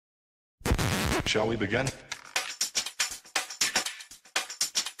Shall we begin?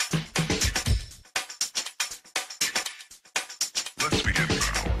 Let's begin now.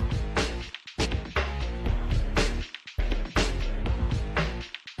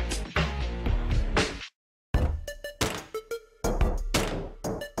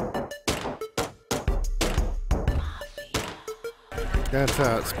 That's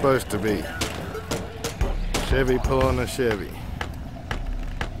how it's supposed to be. Chevy pulling a Chevy.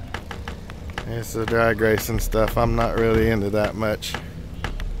 It's the drag racing stuff. I'm not really into that much.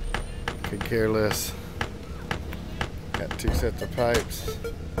 Could care less. Got two sets of pipes.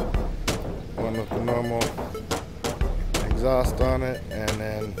 One with the normal exhaust on it, and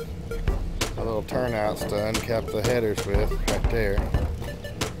then a little turnouts to uncap the headers with right there,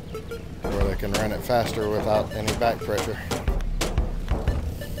 where they can run it faster without any back pressure.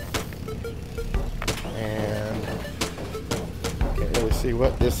 And can't really see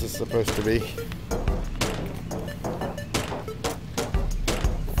what this is supposed to be.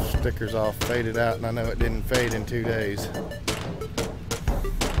 Sticker's all faded out, and I know it didn't fade in 2 days.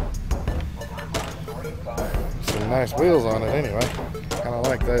 Some nice wheels on it anyway. Kind of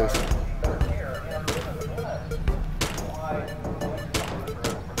like those.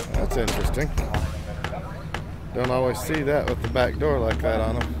 That's interesting. Don't always see that with the back door like that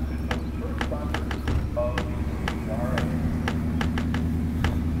on them.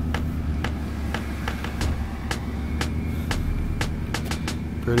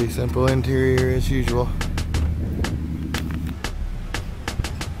 Pretty simple interior as usual.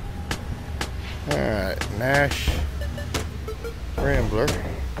 Alright, Nash Rambler.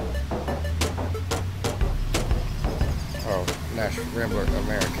 Oh, Nash Rambler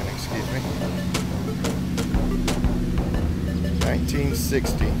American, excuse me.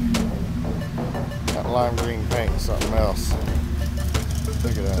 1960. That lime green paint, something else.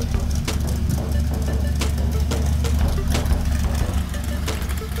 Look at that.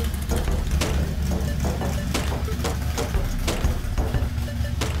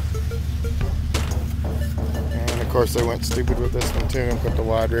 Of course, they went stupid with this one too and put the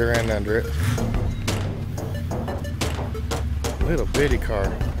wide rear end under it. Little bitty car.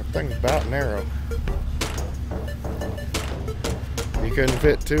 That thing's about narrow. You couldn't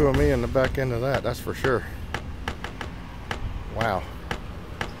fit two of me in the back end of that, that's for sure. Wow.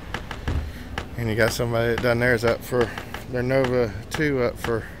 And you got somebody that done theirs up for their Nova 2 up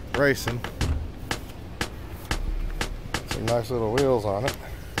for racing. Some nice little wheels on it.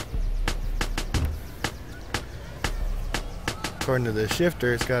 According to the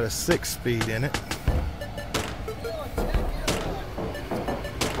shifter, it's got a 6-speed in it.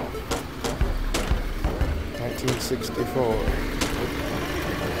 $1964.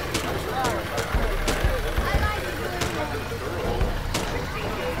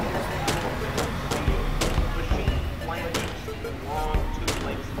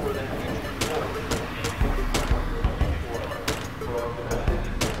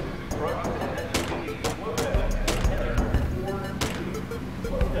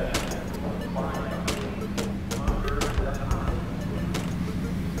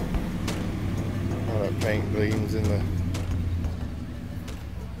 Paint gleams in the,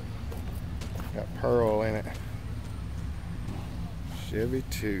 got pearl in it. Chevy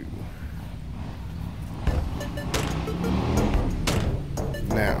 2.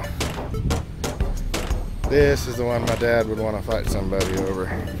 Now, this is the one my dad would want to fight somebody over.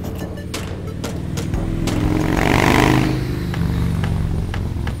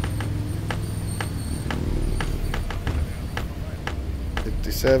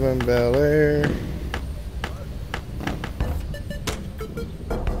 '57 Bel Air.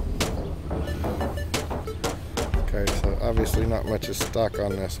 Okay, so obviously not much is stock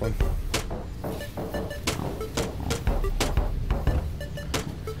on this one.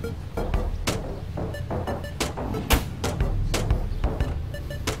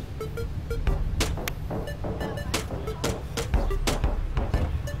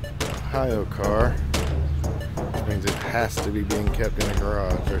 Ohio car, which means it has to be being kept in a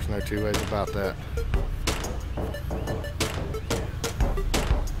garage. There's no two ways about that.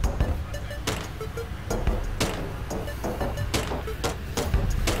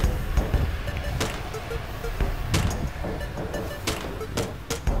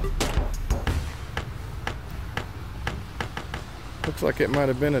 Looks like it might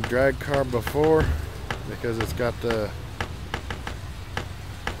have been a drag car before because it's got the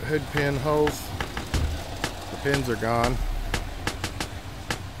hood pin holes. The pins are gone.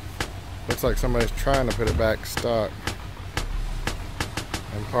 Looks like somebody's trying to put it back stock.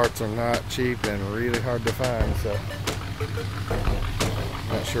 And parts are not cheap and really hard to find, so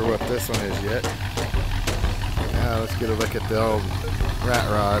Not sure what this one is yet. Now let's get a look at the old rat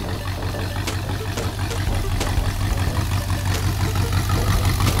rod.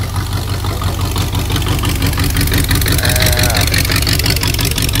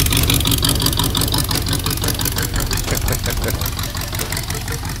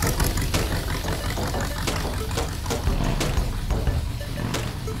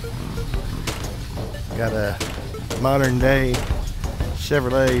 Got a modern day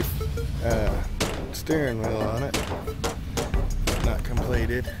Chevrolet steering wheel on it, not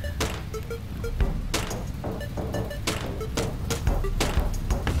completed.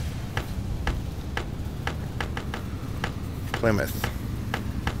 Plymouth,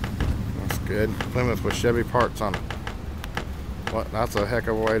 that's good. Plymouth with Chevy parts on it. What? That's a heck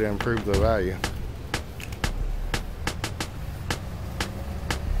of a way to improve the value.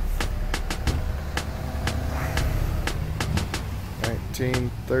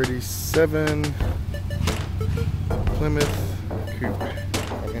 '37 Plymouth Coupe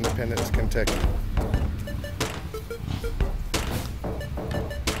from Independence, Kentucky.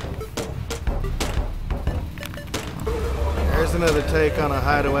 There's another take on a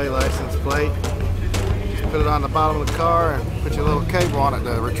hideaway license plate. Just put it on the bottom of the car and put your little cable on it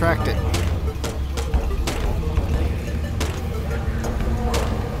to retract it.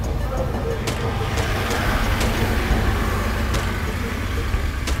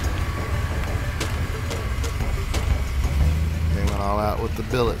 All out with the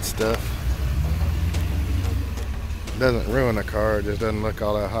billet stuff. Doesn't ruin the car, it just doesn't look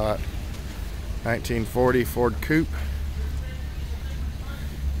all that hot. 1940 Ford Coupe.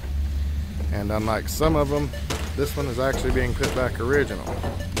 And unlike some of them, this one is actually being put back original.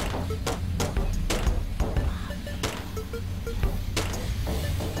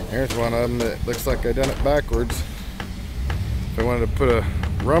 Here's one of them that looks like I done it backwards. If I wanted to put a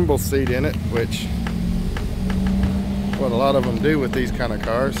rumble seat in it, which what a lot of them do with these kind of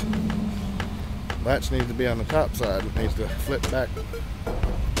cars, latch needs to be on the top side. It needs to flip back.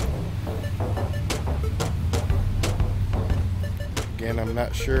 Again, I'm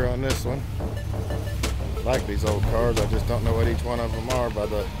not sure on this one. I like these old cars, I just don't know what each one of them are by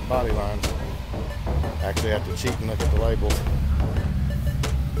the body lines. Actually have to cheat and look at the labels.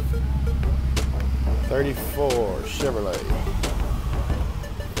 34 Chevrolet.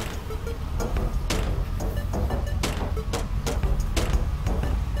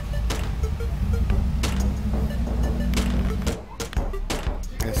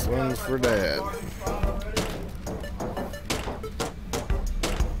 This one's for Dad.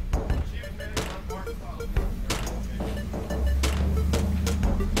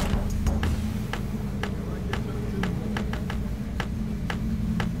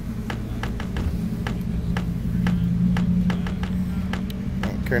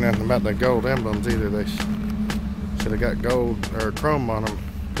 Don't care nothing about the gold emblems either. They should have got gold or chrome on them.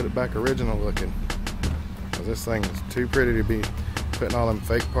 Put it back original looking. 'Cause this thing is too pretty to be putting all them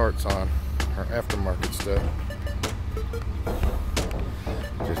fake parts on, or aftermarket stuff.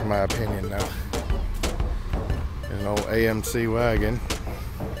 Just my opinion now. An old AMC wagon.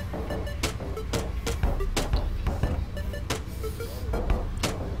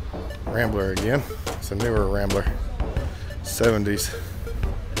 Rambler again. It's a newer Rambler. 70s,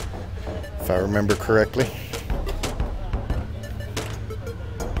 if I remember correctly.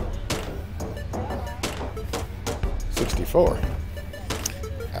 '64.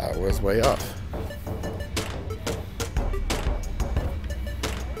 I was way off.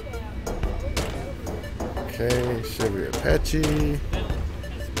 Okay, Chevy Apache.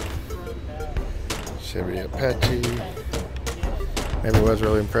 Chevy Apache. Never was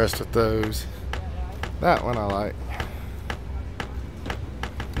really impressed with those. That one I like.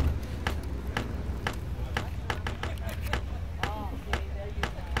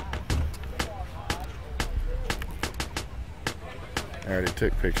 I already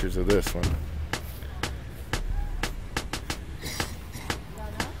took pictures of this one.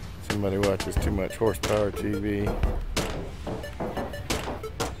 Somebody watches too much horsepower TV.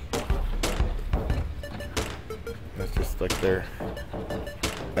 That's just like their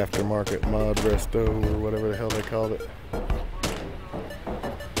aftermarket mod resto or whatever the hell they called it.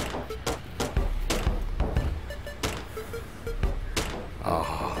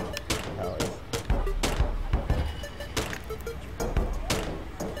 Oh, Alex.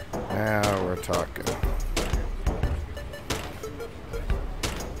 Now we're talking.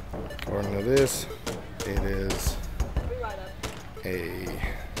 According to this, it is a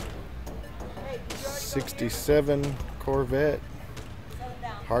 67 Corvette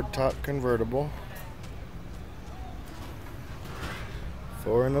hardtop convertible,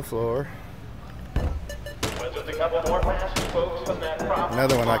 4 in the floor. Well, just a couple more passes, folks, from that prop.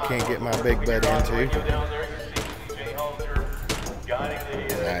 Another one I can't get my big butt into. Down there, you see Jay Holzer guiding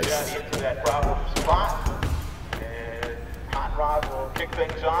the Nice. jet into that problem spot. And Hot Rod will kick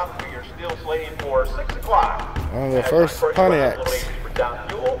things off. We are still slated for 6 o'clock. One of the first Pontiacs. For top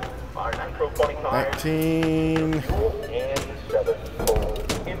fuel, our Nitro 25. 19. Fuel and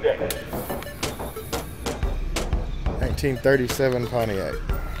 7-fold index. 1937 Pontiac.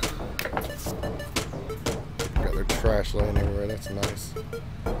 Got their trash laying everywhere. That's nice.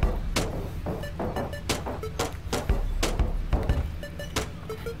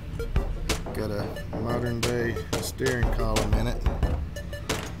 Got a modern day steering column in it.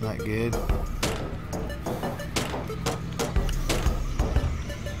 Not good.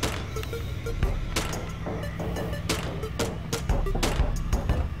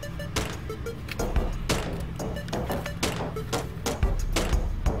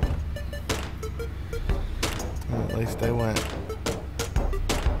 At least they went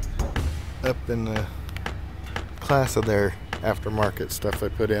up in the class of their aftermarket stuff they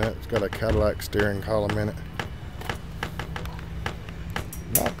put in it. It's got a Cadillac steering column in it.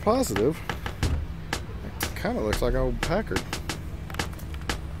 Not positive. It kind of looks like an old Packard.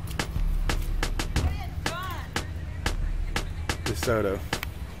 DeSoto.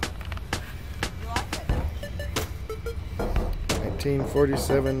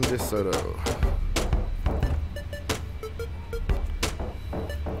 1947 DeSoto.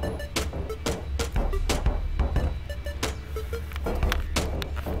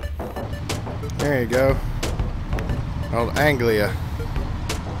 There you go. Old Anglia.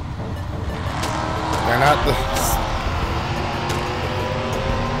 They're not the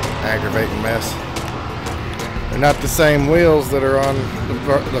aggravating mess. They're not the same wheels that are on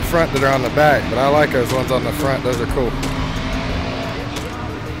the front that are on the back, but I like those ones on the front. Those are cool.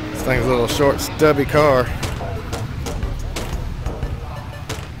 This thing's a little short, stubby car.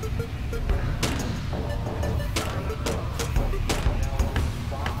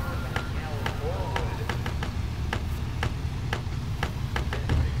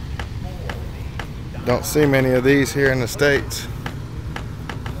 Don't see many of these here in the States.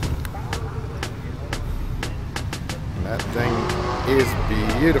 And that thing is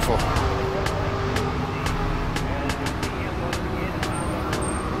beautiful.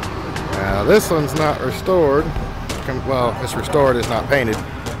 Now this one's not restored. Well, it's restored, it's not painted.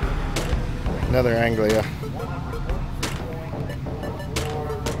 Another Anglia.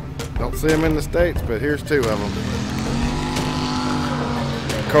 Don't see them in the States, but here's 2 of them.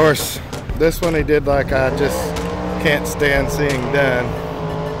 Of course, this one he did like I just can't stand seeing done.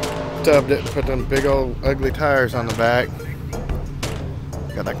 Tubbed it and put them big old ugly tires on the back.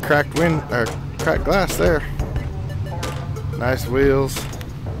 Got a cracked cracked glass there. Nice wheels.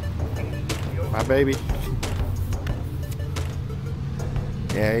 My baby.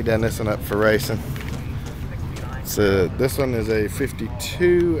 Yeah, he done this one up for racing. So this one is a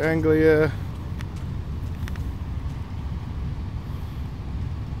 52 Anglia.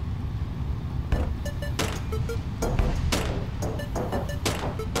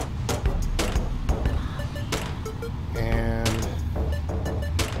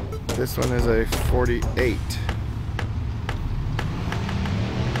 This one is a 48.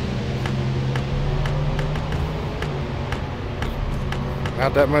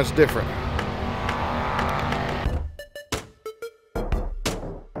 Not that much different.